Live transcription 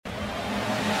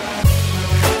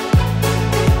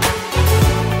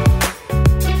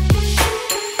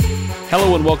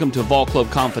Hello and welcome to Vol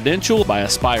Club Confidential by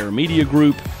Aspire Media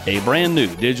Group, a brand new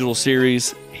digital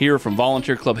series here from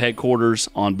Volunteer Club headquarters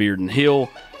on Bearden Hill.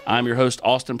 I'm your host,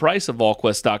 Austin Price of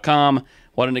VolQuest.com.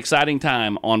 What an exciting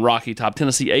time on Rocky Top.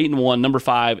 Tennessee 8-1, number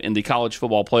 5 in the college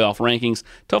football playoff rankings.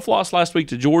 Tough loss last week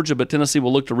to Georgia, but Tennessee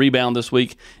will look to rebound this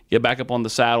week, get back up on the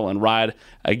saddle, and ride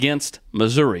against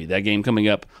Missouri. That game coming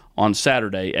up on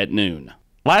Saturday at noon.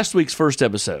 Last week's first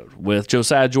episode with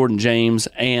Josiah Jordan-James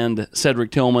and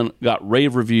Cedric Tillman got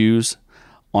rave reviews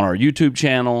on our YouTube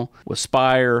channel with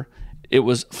Spire. It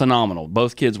was phenomenal.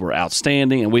 Both kids were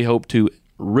outstanding, and we hope to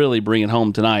really bring it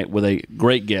home tonight with a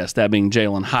great guest, that being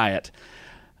Jalin Hyatt,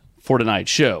 for tonight's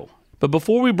show. But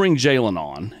before we bring Jalin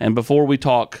on, and before we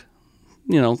talk,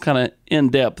 kind of in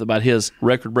depth about his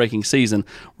record-breaking season,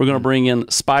 we're going to bring in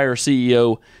Spire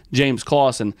CEO James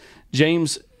Clausen.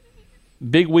 James,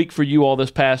 big week for you all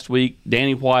this past week.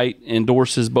 Danny White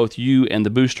endorses both you and the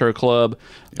Booster Club.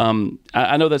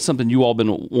 I know that's something you all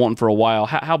been wanting for a while.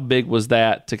 How big was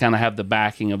that to kind of have the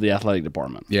backing of the athletic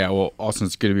department? Yeah, well, Austin,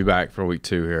 it's good to be back for week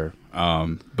 2 here.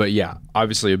 But yeah,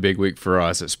 obviously a big week for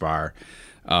us at Spire.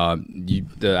 The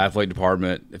athletic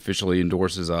department officially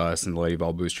endorses us and the Lady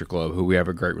Vol Booster Club, who we have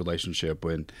a great relationship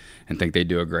with and think they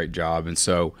do a great job. And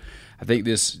so I think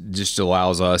this just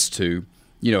allows us to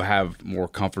have more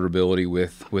comfortability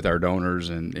with our donors,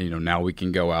 and now we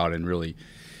can go out and really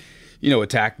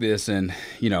attack this, and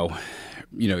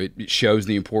it shows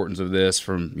the importance of this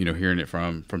from hearing it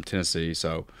from Tennessee.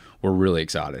 So we're really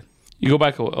excited. You go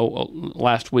back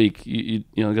last week, you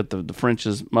got the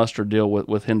French's mustard deal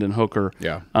with Hendon Hooker.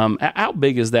 Yeah. How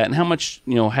big is that, and how much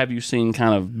have you seen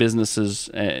kind of businesses,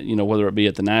 whether it be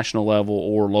at the national level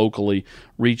or locally,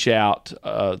 reach out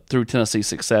through Tennessee's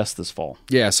success this fall?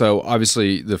 Yeah, so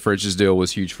obviously the French's deal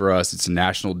was huge for us. It's a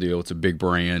national deal. It's a big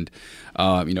brand.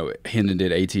 Hendon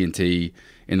did AT&T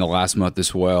in the last month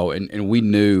as well, and we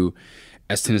knew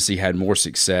as Tennessee had more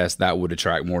success, that would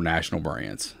attract more national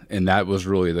brands, and that was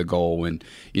really the goal. And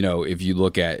if you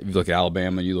look at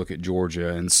Alabama, you look at Georgia,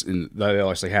 and they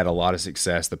actually had a lot of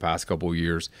success the past couple of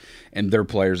years, and their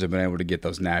players have been able to get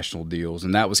those national deals,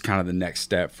 and that was kind of the next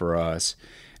step for us.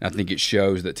 And I think it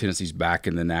shows that Tennessee's back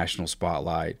in the national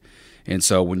spotlight, and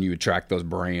so when you attract those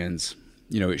brands,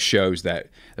 it shows that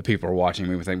the people are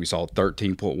watching. I think we saw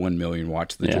 13.1 million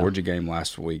watch the Georgia game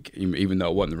last week, even though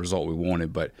it wasn't the result we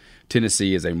wanted. But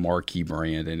Tennessee is a marquee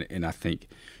brand, and I think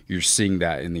you're seeing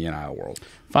that in the NIL world.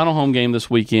 Final home game this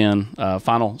weekend,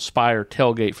 final Spire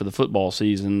tailgate for the football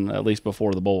season, at least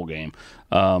before the bowl game,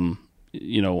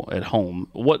 at home.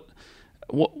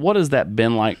 What has that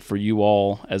been like for you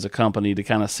all as a company to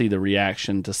kind of see the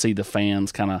reaction, to see the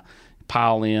fans kind of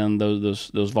pile in,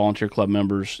 those volunteer club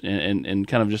members, and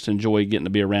kind of just enjoy getting to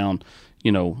be around,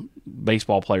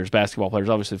 baseball players, basketball players.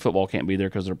 Obviously, football can't be there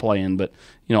because they're playing, but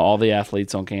all the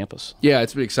athletes on campus. Yeah,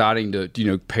 it's been exciting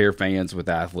to pair fans with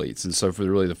athletes, and so for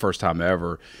really the first time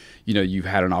ever, you've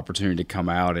had an opportunity to come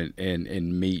out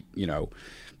and meet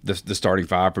the starting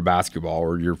 5 for basketball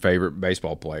or your favorite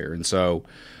baseball player, and so.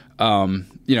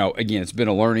 Again, it's been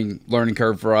a learning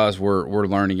curve for us. We're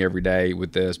learning every day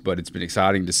with this, but it's been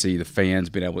exciting to see the fans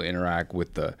being able to interact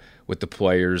with the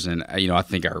players, and I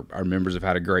think our members have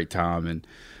had a great time, and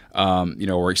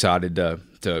we're excited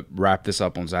to wrap this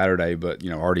up on Saturday, but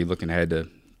already looking ahead to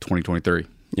 2023.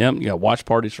 Yep, you got watch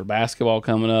parties for basketball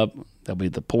coming up. There'll be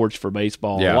the porch for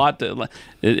baseball. Yeah. A lot.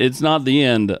 It's not the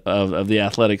end of the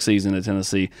athletic season at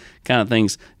Tennessee. Kind of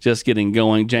things just getting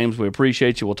going. James, we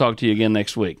appreciate you. We'll talk to you again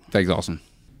next week. Thanks, Austin.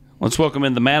 Let's welcome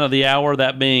in the man of the hour,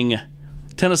 that being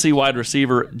Tennessee wide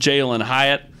receiver Jalin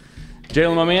Hyatt.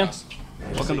 Jalin, my man,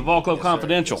 welcome to Vol Club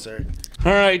Confidential. Yes, sir.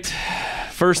 All right,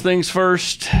 first things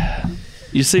first.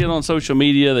 You see it on social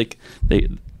media.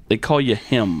 They call you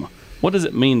him. What does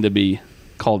it mean to be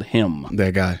called him?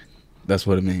 That guy. That's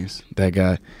what it means. That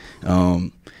guy.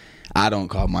 I don't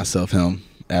call myself him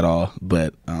at all,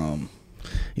 but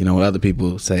other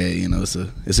people say,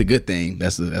 it's a good thing.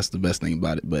 That's the best thing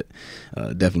about it. But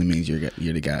definitely means you're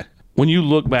the guy. When you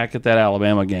look back at that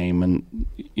Alabama game, and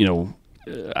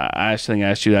I think I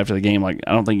asked you after the game, like,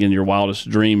 I don't think in your wildest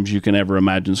dreams you can ever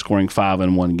imagine scoring 5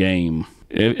 in one game.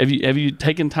 Have you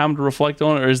taken time to reflect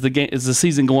on it, or is the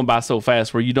season going by so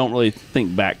fast where you don't really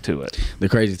think back to it? The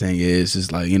crazy thing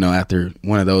is like, after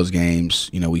one of those games,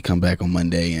 we come back on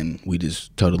Monday and we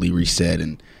just totally reset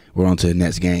and we're on to the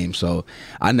next game. So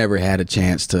I never had a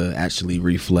chance to actually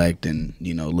reflect and,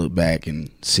 look back and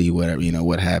see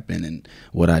what happened and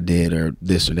what I did or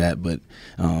this or that. But,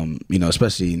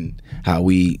 especially in how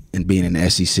being in the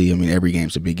SEC, every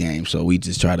game's a big game. So we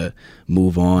just try to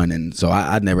move on. And so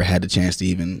I never had the chance to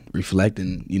even reflect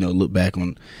and, look back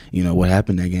on, what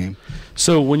happened that game.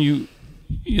 So when you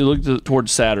you look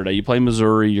towards Saturday. You play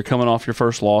Missouri. You're coming off your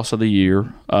first loss of the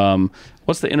year.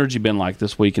 What's the energy been like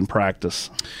this week in practice?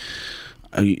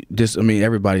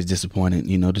 Everybody's disappointed,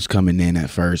 just coming in at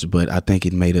first, but I think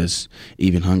it made us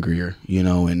even hungrier,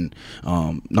 and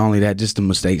not only that, just the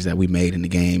mistakes that we made in the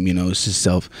game, it's just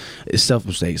self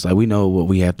mistakes. Like, we know what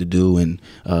we have to do, and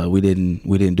we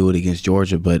didn't do it against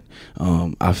Georgia, but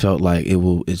I felt like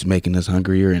it's making us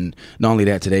hungrier. And not only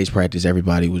that, today's practice,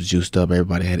 everybody was juiced up,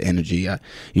 everybody had energy. I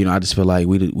just feel like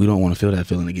we don't want to feel that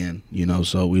feeling again,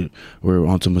 so we're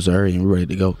on to Missouri and we're ready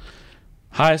to go.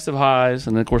 Highest of highs,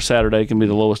 and of course Saturday can be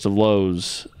the lowest of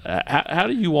lows. How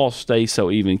do you all stay so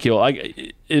even keel?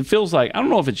 Like, it feels like, I don't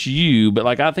know if it's you, but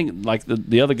like I think like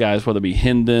the other guys, whether it be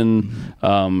Hendon,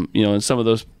 and some of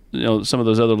those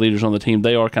other leaders on the team,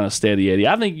 they are kind of steady Eddie.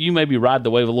 I think you maybe ride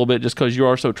the wave a little bit just because you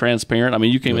are so transparent. I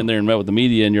mean, you came in there and met with the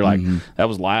media, and you're like, that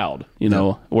was loud,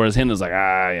 Whereas Hendon's like,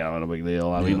 no big deal.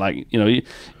 I mean, like, you're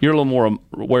a little more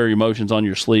wear your emotions on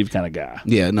your sleeve kind of guy.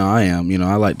 Yeah, no, I am.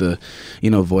 I like to,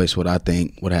 voice what I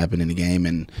think, what happened in the game,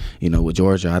 and with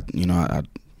Georgia, I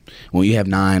when you have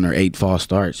 9 or 8 false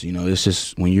starts, it's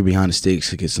just when you're behind the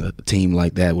sticks against a team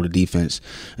like that with a defense,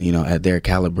 at their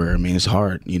caliber. I mean, it's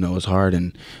hard. It's hard,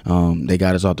 and they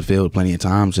got us off the field plenty of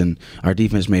times, and our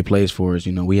defense made plays for us.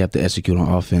 We have to execute on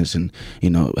offense and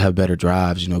have better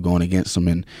drives, going against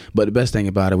them. But the best thing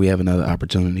about it, we have another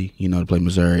opportunity, to play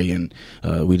Missouri, and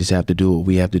we just have to do what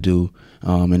we have to do,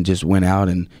 and just win out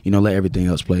and let everything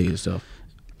else play itself.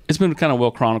 It's been kind of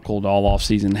well chronicled all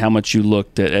offseason how much you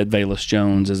looked at Velus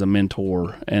Jones as a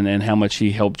mentor, and how much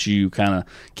he helped you kind of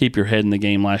keep your head in the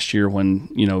game last year when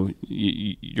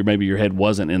maybe your head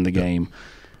wasn't in the game.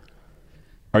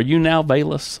 Are you now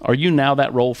Velus? Are you now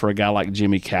that role for a guy like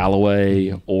Jimmy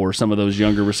Callaway or some of those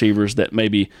younger receivers that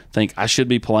maybe think I should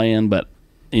be playing, but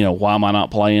why am I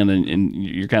not playing? And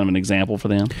you're kind of an example for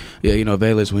them. Yeah,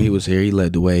 Velus, when he was here, he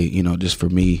led the way, just for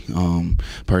me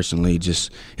personally,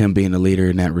 just him being a leader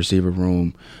in that receiver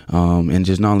room. And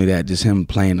just not only that, just him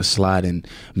playing the slot and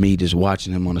me just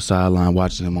watching him on the sideline,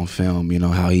 watching him on film,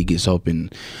 how he gets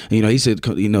open. He's a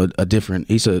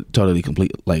totally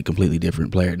completely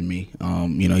different player than me.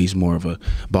 He's more of a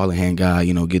ball in hand guy,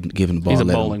 giving the ball. He's a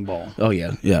bowling ball. Oh,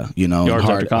 yeah.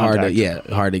 Yards hard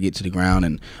to get to the ground,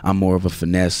 and I'm more of a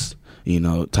finesse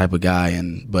type of guy.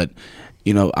 But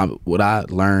what I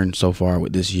learned so far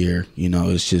with this year,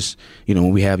 it's just when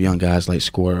we have young guys like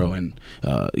Squirrel and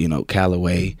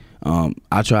Callaway,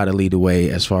 I try to lead the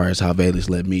way as far as how Velus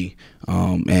led me,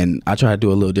 and I try to do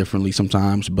it a little differently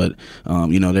sometimes, but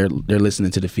they're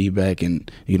listening to the feedback, and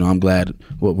I'm glad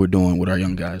what we're doing with our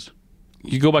young guys.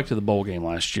 You go back to the bowl game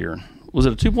last year. Was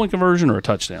it a 2-point conversion or a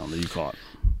touchdown that you caught?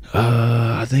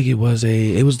 I think it was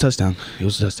a touchdown. It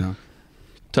was a touchdown.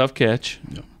 Tough catch.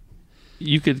 Yeah.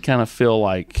 You could kind of feel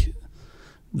like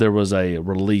there was a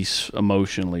release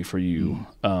emotionally for you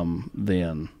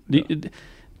then.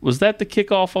 Was that the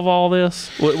kickoff of all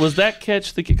this? Was that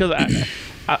catch the – because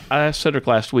I asked Cedric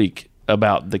last week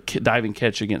about the diving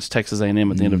catch against Texas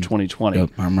A&M at the end of 2020.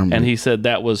 Yep, I remember. And he said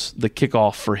that was the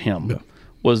kickoff for him. Yeah.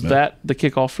 Was that the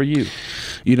kickoff for you?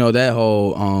 That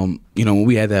whole, when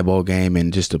we had that bowl game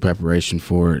and just the preparation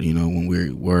for it, when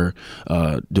we were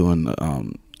doing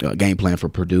game plan for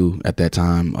Purdue at that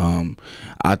time,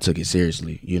 I took it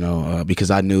seriously,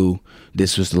 because I knew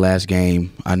this was the last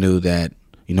game. I knew that,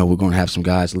 we're going to have some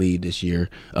guys leave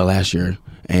last year.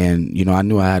 And, I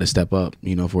knew I had to step up,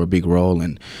 for a big role.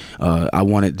 And I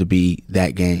wanted to be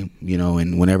that game,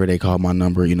 and whenever they called my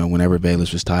number, whenever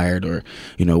Velus was tired or,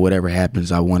 whatever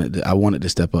happens, I wanted to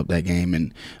step up that game.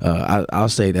 And I'll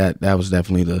say that was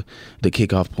definitely the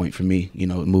kickoff point for me,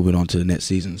 moving on to the next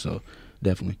season. So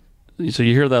definitely. So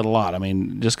you hear that a lot. I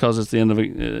mean, just because it's the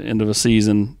end of a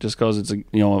season, just because it's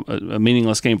a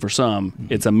meaningless game for some,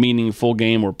 it's a meaningful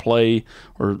game or play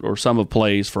or some of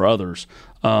plays for others.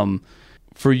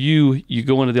 For you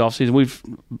go into the offseason. We've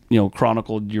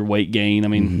chronicled your weight gain. I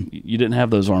mean, you didn't have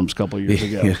those arms a couple of years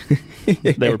ago.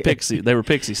 They were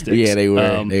pixie sticks. Yeah, they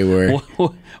were. They were.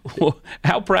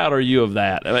 How proud are you of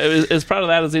that? As proud of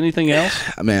that as anything else?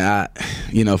 I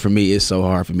mean, for me, it's so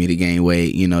hard for me to gain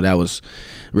weight. That was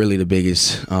really the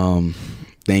biggest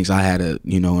things I had to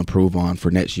improve on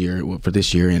for this year,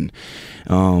 and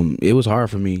it was hard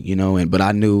for me, but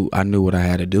I knew what I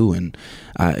had to do, and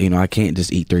I can't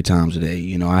just eat 3 times a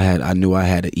day. I knew I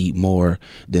had to eat more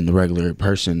than the regular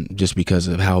person just because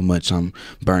of how much I'm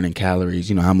burning calories,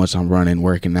 how much I'm running,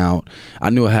 working out.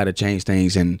 I knew I had to change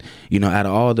things, and out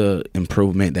of all the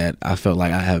improvement that I felt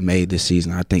like I have made this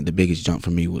season, I think the biggest jump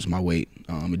for me was my weight.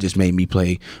 It just made me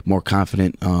play more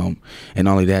confident, and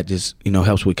not only that, just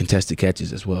helps with contested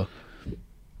catches as well.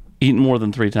 Eating more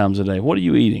than 3 times a day. What are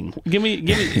you eating? Give me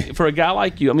for a guy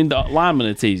like you. I mean, the lineman,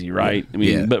 it's easy, right? I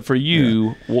mean, but for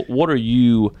you, what are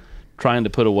you trying to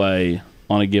put away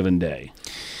on a given day?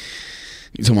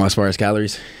 You talking about as far as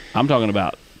calories? I'm talking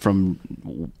about from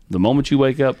the moment you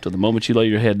wake up to the moment you lay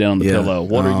your head down on the pillow.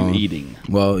 What are you eating?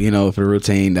 Well, for the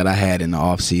routine that I had in the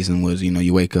off season was,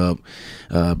 you wake up,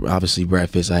 obviously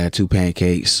breakfast. I had 2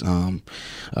 pancakes.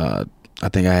 I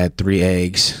think I had 3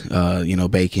 eggs,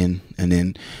 bacon. And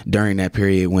then during that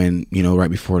period when,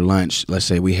 right before lunch, let's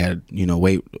say we had,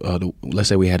 let's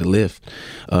say we had a lift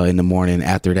in the morning.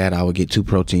 After that, I would get 2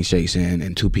 protein shakes in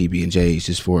and 2 PB&Js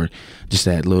just for just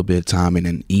that little bit of time, and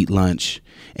then eat lunch.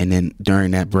 And then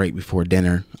during that break before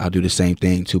dinner, I'll do the same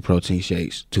thing, 2 protein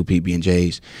shakes, 2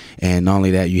 PB&Js. And not only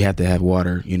that, you have to have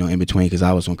water, in between, because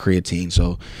I was on creatine.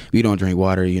 So if you don't drink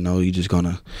water, you're just going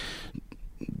to,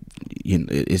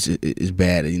 it's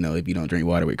bad, if you don't drink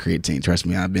water with creatine. Trust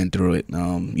me, I've been through it.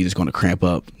 You're just going to cramp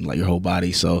up like your whole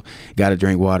body. So got to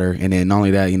drink water. And then not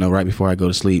only that, right before I go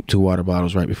to sleep, 2 water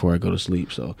bottles right before I go to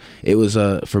sleep. So it was,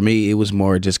 for me, it was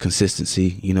more just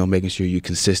consistency, making sure you're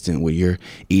consistent with your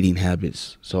eating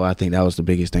habits. So I think that was the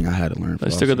biggest thing I had to learn. They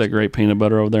still got that great peanut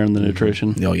butter over there in the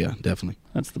nutrition. Oh yeah, definitely.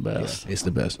 That's the best. Yeah, it's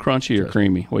the best. Crunchy or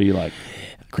creamy? What do you like?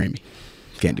 Creamy.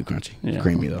 Can't do crunchy. Yeah,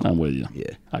 creamy though. I'm with you.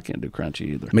 Yeah, I can't do crunchy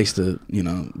either. Makes the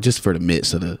just for the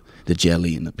mix of the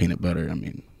jelly and the peanut butter. I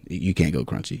mean, you can't go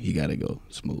crunchy. You got to go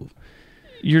smooth.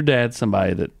 Your dad's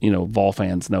somebody that Vol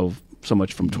fans know so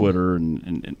much from Twitter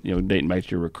and dating back to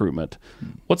your recruitment.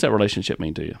 What's that relationship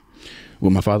mean to you?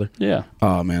 With my father? Yeah.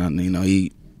 Oh man,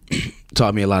 he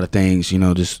taught me a lot of things,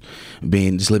 just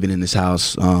living in this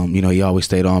house. He always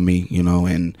stayed on me,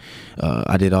 and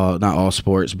I did not all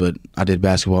sports, but I did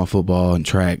basketball and football and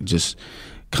track just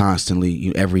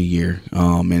constantly, every year.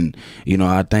 And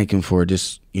I thank him for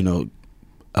just,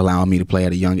 allowing me to play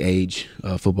at a young age,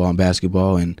 football and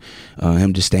basketball, and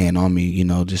him just staying on me,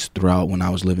 just throughout when I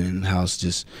was living in the house.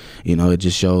 Just, it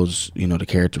just shows, the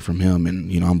character from him,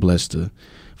 and I'm blessed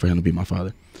for him to be my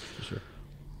father. For sure.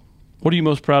 What are you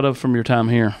most proud of from your time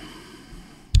here?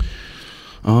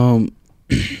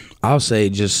 I'll say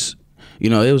just,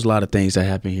 there was a lot of things that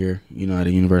happened here, at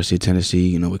the University of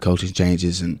Tennessee, with coaching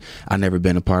changes, and I never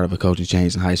been a part of a coaching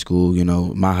change in high school.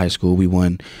 My high school,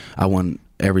 I won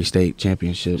every state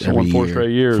championship every year. 4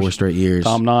 straight years. 4 straight years.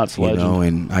 Tom Knott's legend.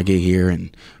 And I get here,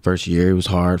 and first year it was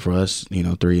hard for us, 3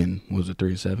 and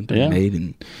 7, 3 and 8,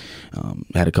 and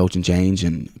had a coaching change,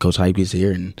 and Coach Hype is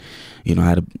here, and I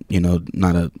had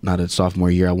not a sophomore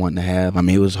year I wanted to have. I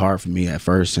mean, it was hard for me at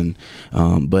first, and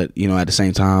but at the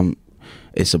same time,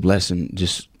 it's a blessing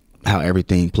just how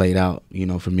everything played out,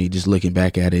 for me, just looking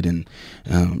back at it, and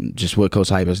just what Coach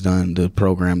Hype has done, the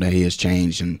program that he has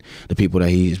changed, and the people that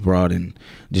he has brought, and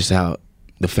just how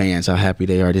the fans, how happy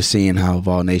they are, just seeing how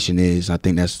Vol Nation is. I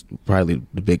think that's probably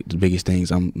the biggest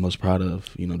things I'm most proud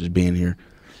of, just being here.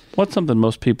 What's something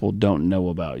most people don't know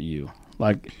about you?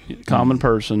 Like common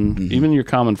person, even your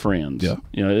common friends. Yeah.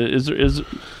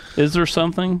 Is there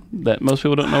something that most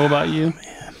people don't know about you?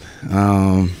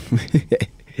 I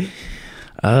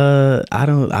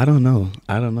don't know,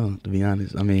 to be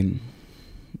honest. I mean,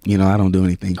 I don't do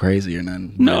anything crazy or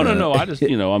nothing. No. I just,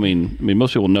 I mean,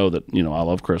 most people know that, I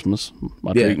love Christmas.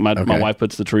 My wife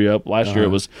puts the tree up. Last year it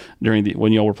was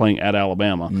when y'all were playing at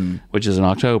Alabama, which is in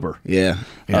October. Yeah.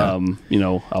 I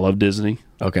love Disney.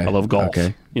 Okay. I love golf.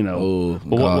 Okay.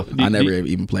 Golf. I never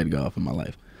even played golf in my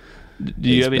life. Do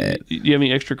you have any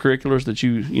extracurriculars that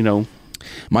you?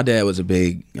 My dad was a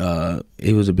big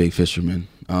fisherman.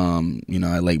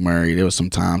 At Lake Murray, there was some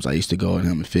times I used to go with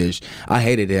him and fish. I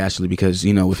hated it actually because,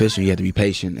 with fishing you had to be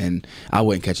patient, and I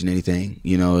wasn't catching anything.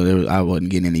 I wasn't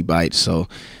getting any bites, so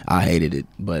I hated it.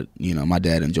 But, my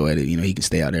dad enjoyed it. He could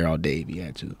stay out there all day if he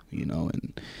had to,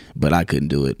 but I couldn't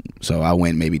do it. So I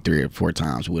went maybe 3 or 4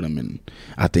 times with him, and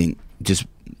I think just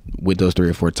with those 3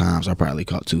 or 4 times, I probably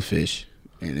caught 2 fish.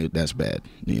 And that's bad,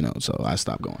 so I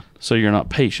stopped going. So you're not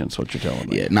patient, is what you're telling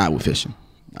me? Yeah, not with fishing.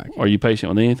 Are you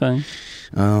patient with anything?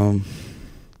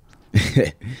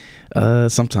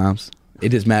 Sometimes. It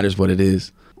just matters what it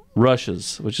is.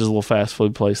 Rush's, which is a little fast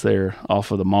food place there off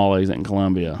of the mall exit in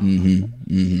Columbia.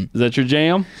 Is that your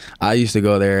jam? I used to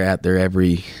go there after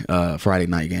every Friday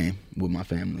night game with my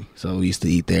family. So we used to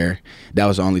eat there. That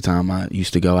was the only time I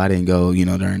used to go. I didn't go,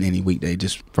 during any weekday,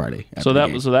 just Friday. So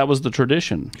that was the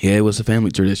tradition. Yeah, it was a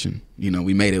family tradition.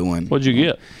 We made it one. What'd you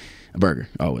get? A burger,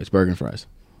 always. Burger and fries.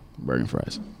 Burger and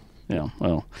fries. Yeah,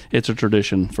 well, it's a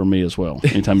tradition for me as well.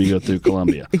 Anytime you go through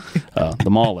Columbia, the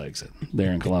mall exit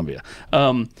there in Columbia.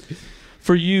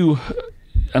 For you,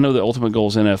 I know the ultimate goal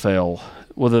is NFL.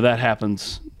 Whether that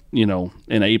happens, in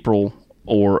April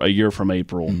or a year from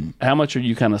April, how much are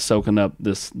you kind of soaking up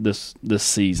this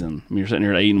season? I mean, you're sitting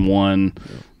here at 8-1,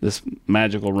 this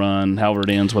magical run, however it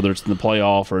ends, whether it's in the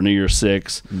playoff or a New Year's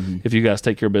Six. If you guys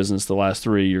take care of business the last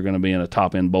three, you're going to be in a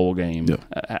top end bowl game.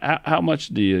 How much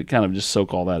do you kind of just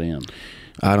soak all that in?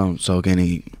 I don't soak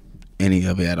any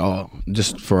of it at all,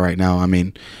 just for right now. I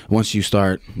mean, once you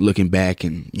start looking back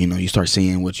and you start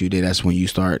seeing what you did, that's when you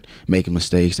start making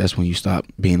mistakes. That's when you stop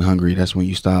being hungry. That's when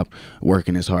you stop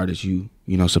working as hard as you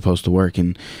supposed to work.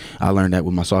 And I learned that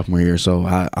with my sophomore year, so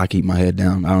I keep my head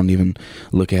down. I don't even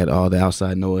look at all the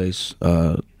outside noise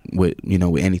with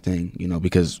anything,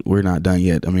 because we're not done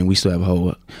yet. I mean, we still have a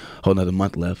whole another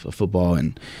month left of football,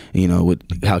 and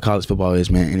with how college football is,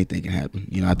 man, anything can happen.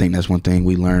 I think that's one thing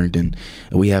we learned, and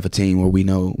we have a team where we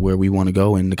know where we want to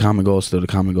go, and the common goal is still the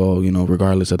common goal.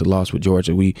 Regardless of the loss with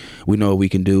Georgia, we know what we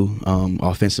can do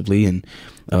offensively, and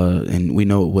we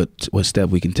know what step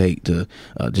we can take to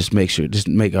just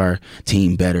make our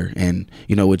team better. And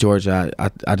with Georgia,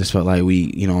 I just felt like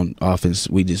we on offense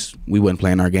we wasn't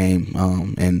playing our game,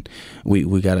 and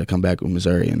we got to come back with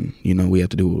Missouri, and we have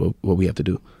to do what we have to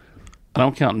do. I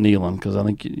don't count kneeling because I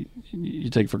think you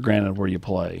take for granted where you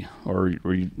play, or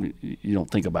you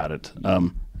don't think about it.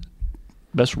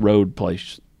 Best road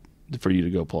place for you to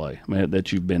go play, I mean,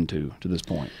 that you've been to this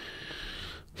point?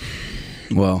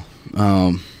 Well,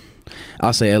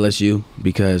 I'll say LSU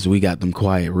because we got them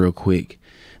quiet real quick.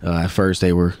 At first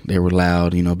they were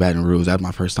loud, Baton Rouge. That was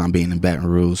my first time being in Baton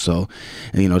Rouge, so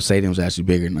stadium was actually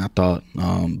bigger than I thought.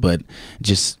 But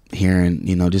just hearing,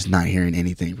 just not hearing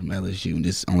anything from LSU, and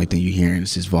just only thing you hearing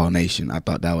is just Vol Nation. I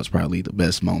thought that was probably the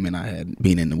best moment I had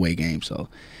being in the away game. So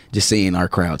just seeing our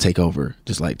crowd take over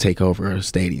a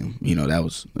stadium, that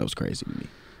was crazy to me.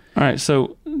 All right,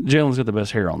 so Jalen's got the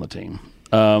best hair on the team.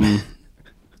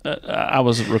 I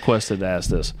was requested to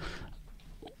ask this.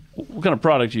 What kind of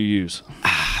product do you use?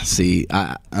 See,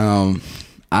 I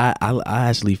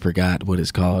actually forgot what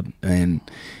it's called, and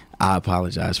I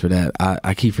apologize for that.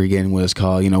 I keep forgetting what it's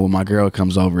called. When my girl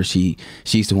comes over, she's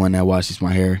the one that washes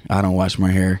my hair. I don't wash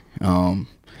my hair,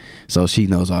 so she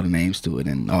knows all the names to it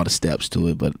and all the steps to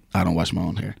it, but I don't wash my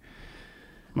own hair.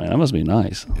 Man, that must be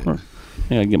nice.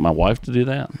 Yeah, I can get my wife to do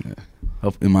that.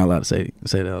 Yeah. Am I allowed to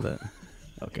say all that?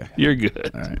 Okay. You're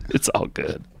good. All right. It's all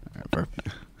good. All right, perfect.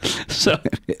 So,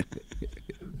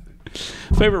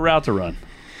 favorite route to run?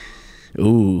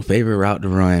 Ooh, favorite route to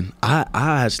run. I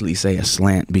actually say a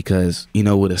slant because,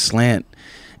 with a slant,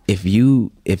 if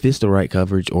it's the right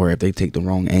coverage or if they take the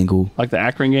wrong angle. Like the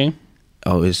Akron game?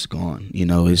 Oh, it's gone.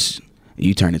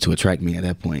 You turn it to a track meet at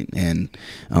that point. And,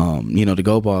 the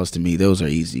go balls to me, those are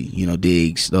easy.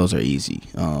 Digs, those are easy.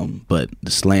 But the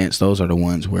slants, those are the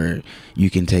ones where you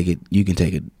can take a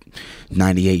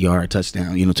 98-yard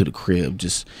touchdown, to the crib,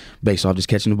 just based off just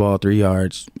catching the ball 3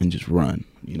 yards and just run.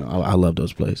 I love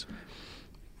those plays.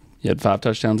 You had 5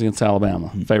 touchdowns against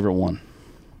Alabama. Favorite one?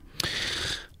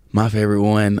 My favorite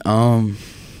one, I'll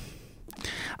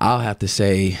have to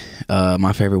say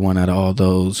my favorite one out of all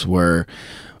those were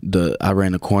I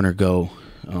ran a corner go.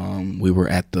 We were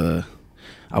at the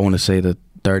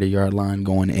 30-yard line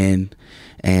going in.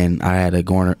 And I had a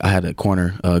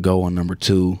corner go on number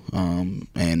 2,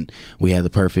 and we had the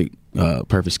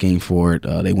perfect scheme for it.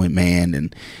 They went man,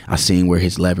 and I seen where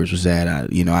his leverage was at. I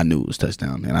knew it was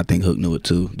touchdown, and I think Hook knew it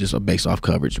too. Just based off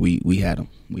coverage, we had him.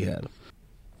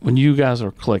 When you guys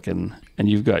are clicking, and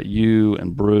you've got you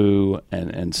and Brew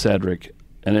and Cedric,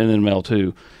 and then Mel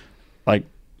too, like,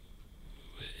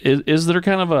 is there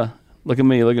kind of a look at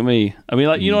me? I mean,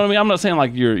 like, you know what I mean? I'm not saying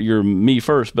like you're me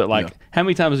first, but like, how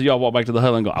many times do y'all walk back to the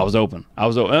huddle and go, I was open? I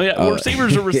mean,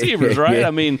 receivers are receivers, right? Yeah.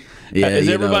 I mean, is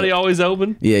everybody always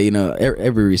open? Yeah,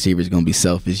 every receiver is going to be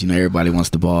selfish. Everybody wants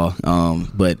the ball.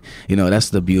 But, that's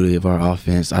the beauty of our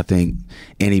offense. I think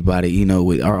anybody,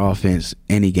 with our offense,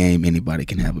 any game, anybody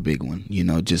can have a big one.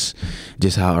 Just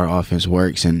how our offense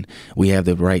works, and we have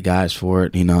the right guys for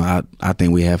it. I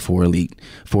think we have four elite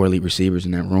receivers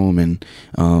in that room, and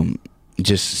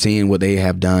just seeing what they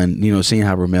have done, seeing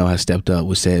how Ramel has stepped up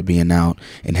with Said being out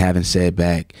and having Said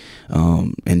back,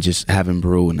 and just having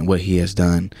Brew and what he has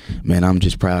done, man, I'm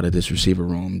just proud of this receiver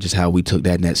room, just how we took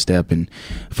that next step. And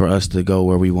for us to go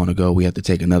where we want to go, we have to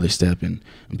take another step and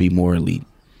be more elite.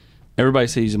 Everybody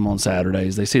sees them on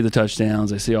Saturdays. They see the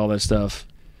touchdowns. They see all that stuff.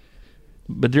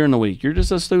 But during the week, you're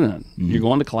just a student. Mm-hmm. You're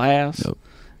going to class. Yep.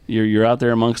 You're out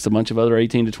there amongst a bunch of other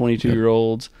 18 to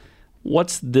 22-year-olds.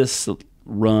 What's this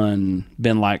run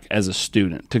been like as a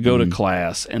student, to go to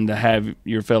class and to have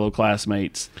your fellow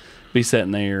classmates be sitting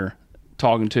there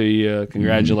talking to you,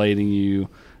 congratulating you,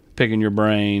 picking your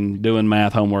brain, doing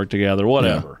math homework together,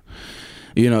 whatever?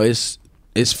 Yeah.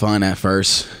 it's fun at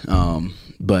first.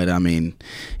 But I mean,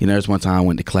 there's one time I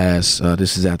went to class.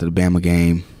 This is after the Bama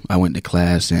game. I went to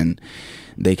class and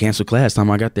they canceled class. Time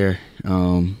I got there,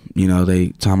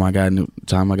 time I got in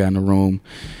the room,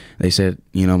 they said,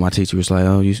 my teacher was like,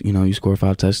 "Oh, you scored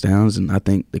 5 touchdowns, and I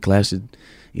think the class should,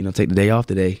 take the day off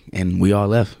today." And we all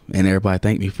left, and everybody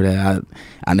thanked me for that.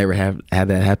 I never have had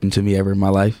that happen to me ever in my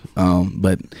life.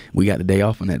 But we got the day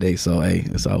off on that day, so hey,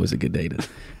 it's always a good day to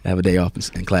have a day off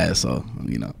in class. So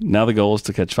Now the goal is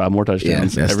to catch 5 more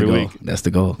touchdowns every week. That's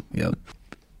the goal. Yep.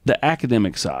 The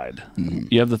academic side,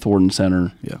 you have the Thornton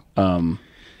Center. Yeah.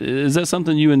 Is that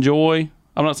something you enjoy?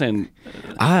 I'm not saying.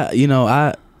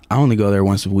 I only go there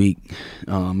once a week.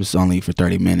 It's only for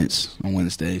 30 minutes on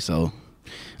Wednesday, so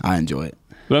I enjoy it.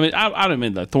 But I mean, I don't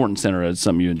mean the Thornton Center as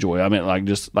something you enjoy. I mean, like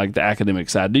just like the academic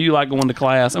side. Do you like going to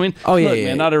class? I mean,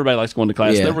 man, not everybody likes going to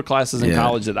class. Yeah. There were classes in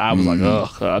college that I was like,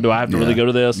 ugh, do I have to really go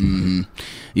to this? Mm-hmm.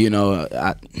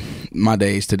 My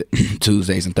days to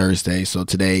Tuesdays and Thursdays. So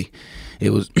today,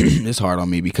 it's hard on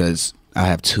me because I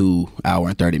have 2 hour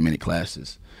and 30-minute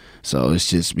classes. So it's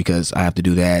just because I have to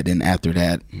do that. Then after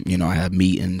that, I have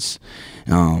meetings,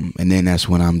 and then that's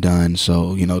when I'm done.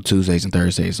 So Tuesdays and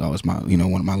Thursdays is always my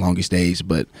one of my longest days.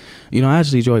 But I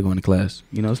actually enjoy going to class.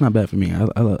 It's not bad for me.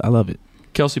 I love it.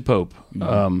 Kelsey Pope,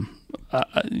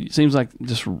 seems like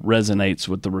just resonates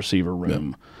with the receiver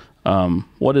room. Yeah.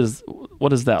 What is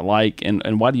that like,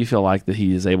 and why do you feel like that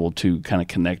he is able to kind of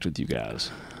connect with you guys?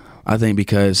 I think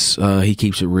because he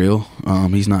keeps it real.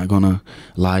 He's not going to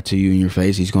lie to you in your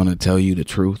face. He's going to tell you the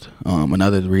truth.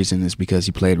 Another reason is because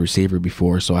he played receiver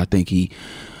before, so I think he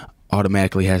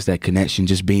automatically has that connection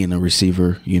just being a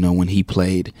receiver, when he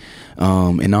played.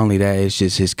 And not only that, it's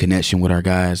just his connection with our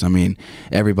guys. I mean,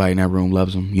 everybody in that room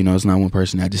loves him. It's not one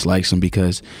person that dislikes him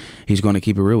because he's going to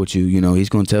keep it real with you. He's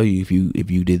going to tell you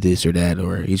if you did this or that,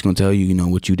 or he's going to tell you,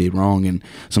 what you did wrong. And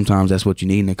sometimes that's what you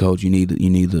need in a coach. You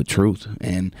need the truth.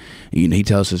 And, he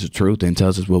tells us the truth and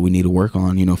tells us what we need to work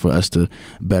on, for us to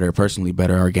better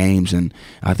our games. And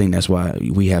I think that's why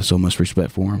we have so much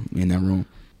respect for him in that room.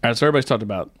 All right, so everybody's talked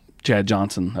about Chad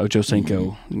Johnson, Ocho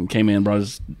Cinco, and came in, brought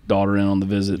his daughter in on the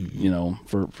visit,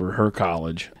 for her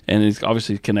college. And he's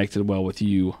obviously connected well with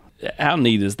you. How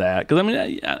neat is that? Because, I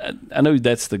mean, I know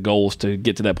that's the goal is to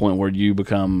get to that point where you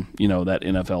become, that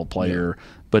NFL player. Yeah.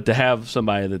 But to have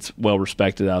somebody that's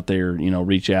well-respected out there,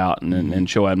 reach out and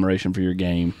show admiration for your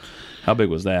game, how big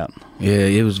was that? Yeah,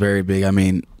 it was very big. I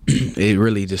mean, it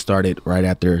really just started right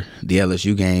after the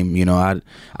LSU game. I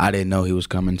didn't know he was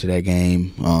coming to that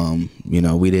game.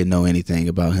 We didn't know anything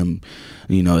about him,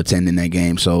 attending that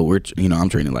game. So we're, I'm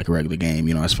treating it like a regular game,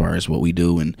 as far as what we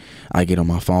do. And I get on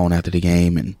my phone after the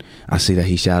game and I see that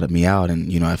he shouted me out.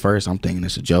 And, at first I'm thinking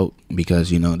it's a joke because,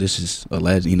 this is a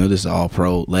legend, this is an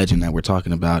all-pro legend that we're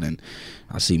talking about. And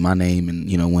I see my name and,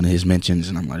 one of his mentions,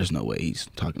 and I'm like, there's no way he's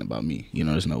talking about me.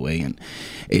 There's no way. And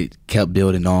it kept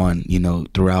building on,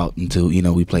 throughout until,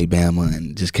 we played Bama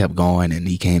and just kept going. And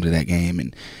he came to that game.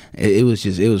 And it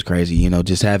was crazy,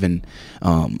 just having,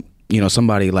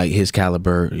 somebody like his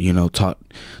caliber,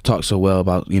 talk so well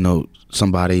about,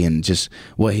 somebody and just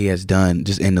what he has done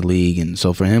just in the league. And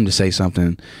so for him to say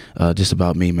something just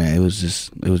about me, man, it was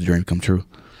a dream come true.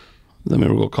 Then we're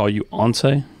going to call you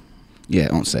Onse? Yeah,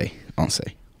 Onse.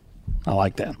 I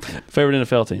like that. Favorite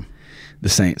NFL team? The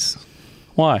Saints.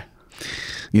 Why?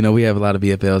 We have a lot of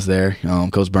VFLs there.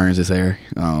 Coach Burns is there.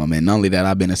 And not only that,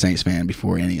 I've been a Saints fan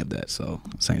before any of that, so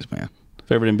Saints fan.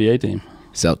 Favorite NBA team?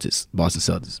 Celtics. Boston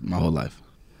Celtics, my whole life.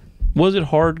 Was it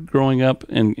hard growing up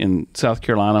in South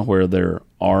Carolina where there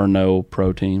are no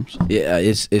pro teams? Yeah,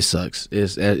 it sucks.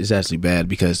 It's actually bad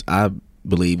because I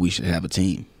believe we should have a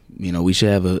team. We should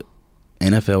have a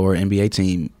NFL or NBA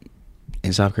team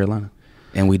in South Carolina,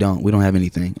 and we don't have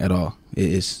anything at all.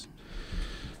 It's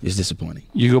disappointing.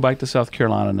 You go back to South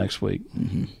Carolina next week.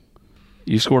 Mm-hmm.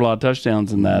 You scored a lot of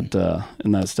touchdowns in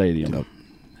that stadium. Yep.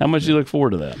 How much do you look forward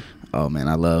to that? Oh man,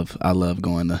 I love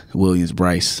going to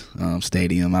Williams-Brice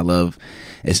Stadium. I'm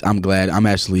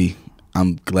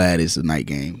glad it's a night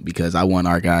game because I want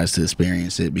our guys to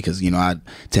experience it because, I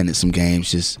attended some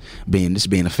games just being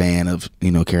a fan of,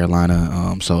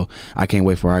 Carolina. So I can't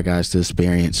wait for our guys to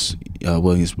experience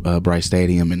Williams-Brice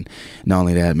Stadium. And not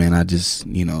only that, man, I just,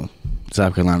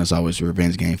 South Carolina's always a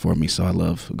revenge game for me, so I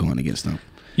love going against them.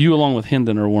 You, along with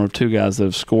Hendon, are one of 2 guys that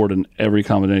have scored in every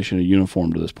combination of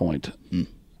uniform to this point. Mm.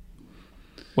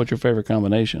 What's your favorite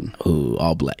combination? Ooh,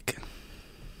 all black.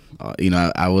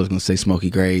 I was going to say smoky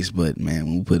grays, but, man,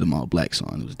 when we put them all blacks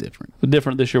on, it was different.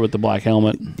 Different this year with the black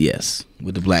helmet? Yes.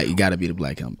 With the black, you got to be the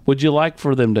black helmet. Would you like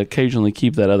for them to occasionally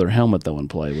keep that other helmet, though, in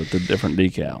play with the different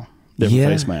decal?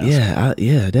 different face mask.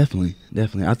 Definitely.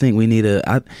 I think we need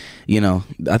I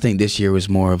think this year was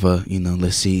more of a,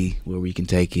 let's see where we can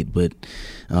take it, but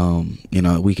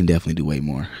we can definitely do way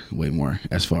more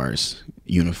as far as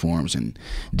uniforms and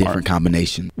different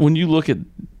combinations. When you look at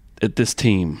this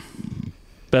team,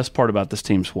 best part about this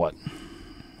team's what?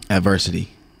 Adversity.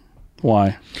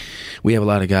 Why? We have a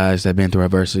lot of guys that have been through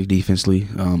adversity defensively,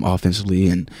 offensively,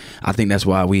 and I think that's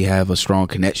why we have a strong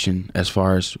connection as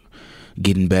far as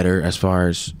getting better, as far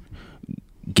as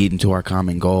getting to our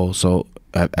common goal. So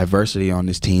adversity on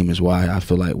this team is why I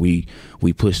feel like we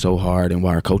push so hard and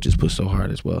why our coaches push so hard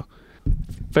as well.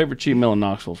 Favorite cheat meal in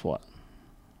Knoxville is what?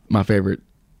 My favorite?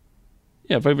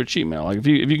 Yeah, favorite cheat meal. Like if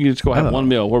you could just go have one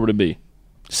meal, where would it be?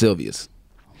 Sylvia's.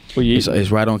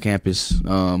 It's right on campus.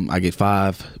 I get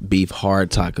 5 beef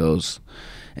hard tacos,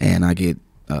 and I get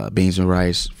beans and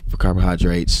rice for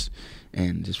carbohydrates,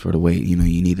 and just for the weight. You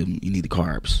need the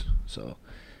carbs. So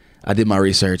I did my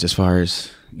research as far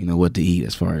as what to eat,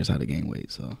 as far as how to gain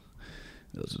weight. So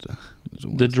those are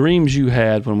the dreams you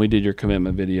had when we did your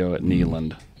commitment video at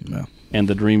Neyland, and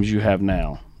the dreams you have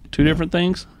now. Two different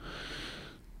things.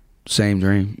 Same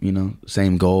dream,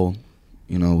 same goal.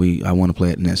 I want to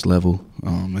play at the next level,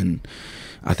 and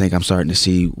I think I'm starting to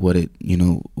see what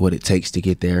it takes to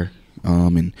get there.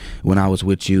 And when I was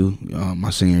with you, my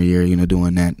senior year,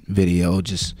 doing that video,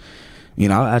 just,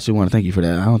 I actually want to thank you for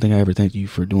that. I don't think I ever thanked you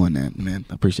for doing that, man.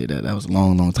 I appreciate that. That was a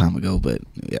long, long time ago, but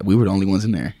yeah, we were the only ones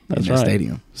in there in that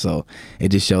stadium. So it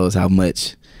just shows how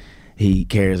much he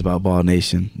cares about Ball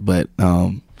Nation. But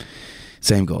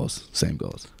same goals.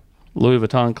 Louis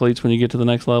Vuitton cleats when you get to the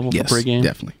next level for pregame?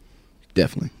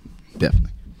 Definitely.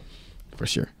 For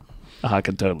sure. I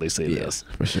could totally see this.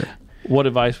 For sure. What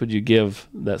advice would you give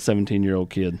that 17-year-old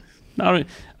kid? I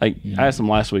asked him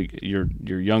last week, your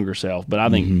younger self, but I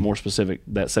think more specific,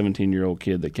 that 17-year-old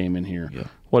kid that came in here. Yeah.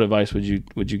 What advice would you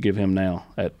give him now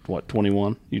at,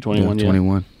 21? You 21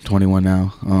 yet? 21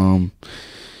 now.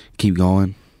 Keep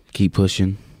going. Keep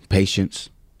pushing. Patience.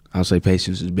 I'll say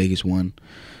patience is the biggest one.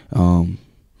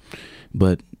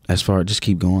 But as far as just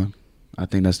keep going. I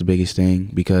think that's the biggest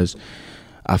thing, because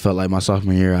I felt like my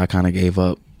sophomore year I kind of gave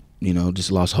up,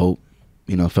 just lost hope,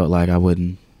 felt like I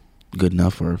wasn't good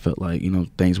enough, or felt like,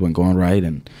 things weren't going right,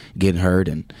 and getting hurt,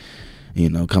 and,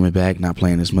 coming back, not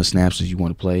playing as much snaps as you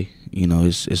want to play.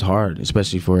 It's hard,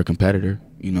 especially for a competitor.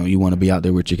 You want to be out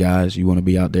there with your guys. You want to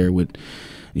be out there with,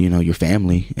 your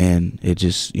family, and it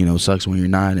just, sucks when you're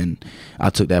not. And I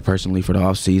took that personally for the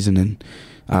off season, and,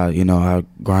 I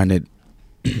grinded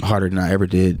harder than I ever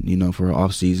did, for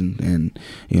off season, and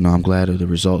I'm glad of the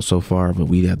results so far, but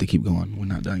we have to keep going. We're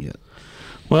not done yet.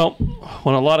 Well,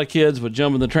 when a lot of kids would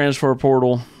jump in the transfer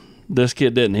portal, this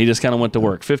kid didn't. He just kind of went to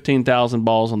work. 15,000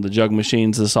 balls on the jug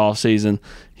machines this offseason.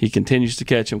 He continues to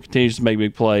catch them, continues to make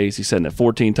big plays. He's sitting at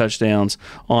 14 touchdowns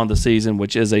on the season,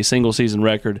 which is a single season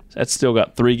record. That's still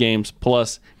got 3 games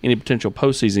plus any potential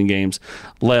postseason games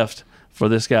left for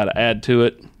this guy to add to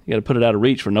it. You got to put it out of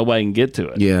reach where nobody can get to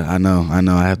it. Yeah, I know.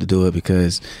 I have to do it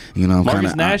because, I'm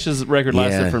Marcus Nash's record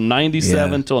lasted from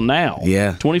 97 till now.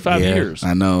 Yeah. 25 years.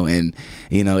 I know. And,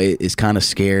 it's kind of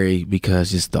scary because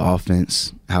just the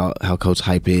offense, how Coach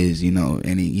Hype is,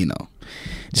 and he,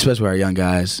 especially with our young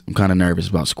guys, I'm kind of nervous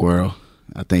about Squirrel.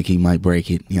 I think he might break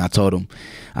it. I told him,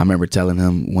 I remember telling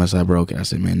him once I broke it, I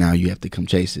said, man, now you have to come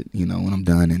chase it, when I'm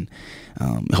done. And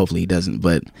hopefully he doesn't.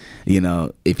 But,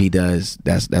 if he does,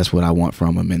 that's what I want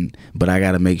from him. But I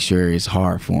got to make sure it's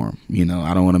hard for him.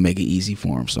 I don't want to make it easy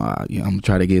for him. So I'm going to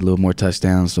try to get a little more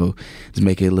touchdowns, so to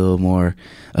make it a little more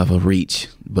of a reach.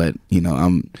 But,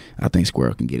 I think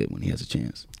Squirrel can get it when he has a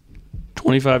chance.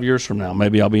 25 years from now,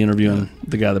 maybe I'll be interviewing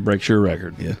the guy that breaks your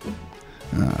record. Yeah.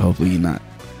 Hopefully you're not.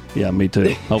 Yeah, me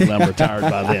too. Hopefully I'm retired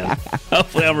by then.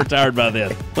 Whenever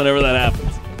that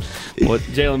happens. Well,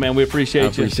 Jalin, man, we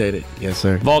appreciate you. I appreciate it. Yes,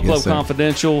 sir. Vol Club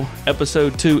Confidential,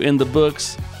 Episode 2 in the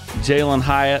books. Jalin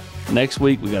Hyatt. Next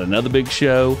week, we got another big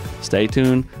show. Stay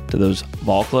tuned to those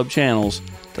Vol Club channels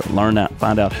to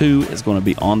find out who is going to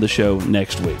be on the show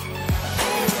next week.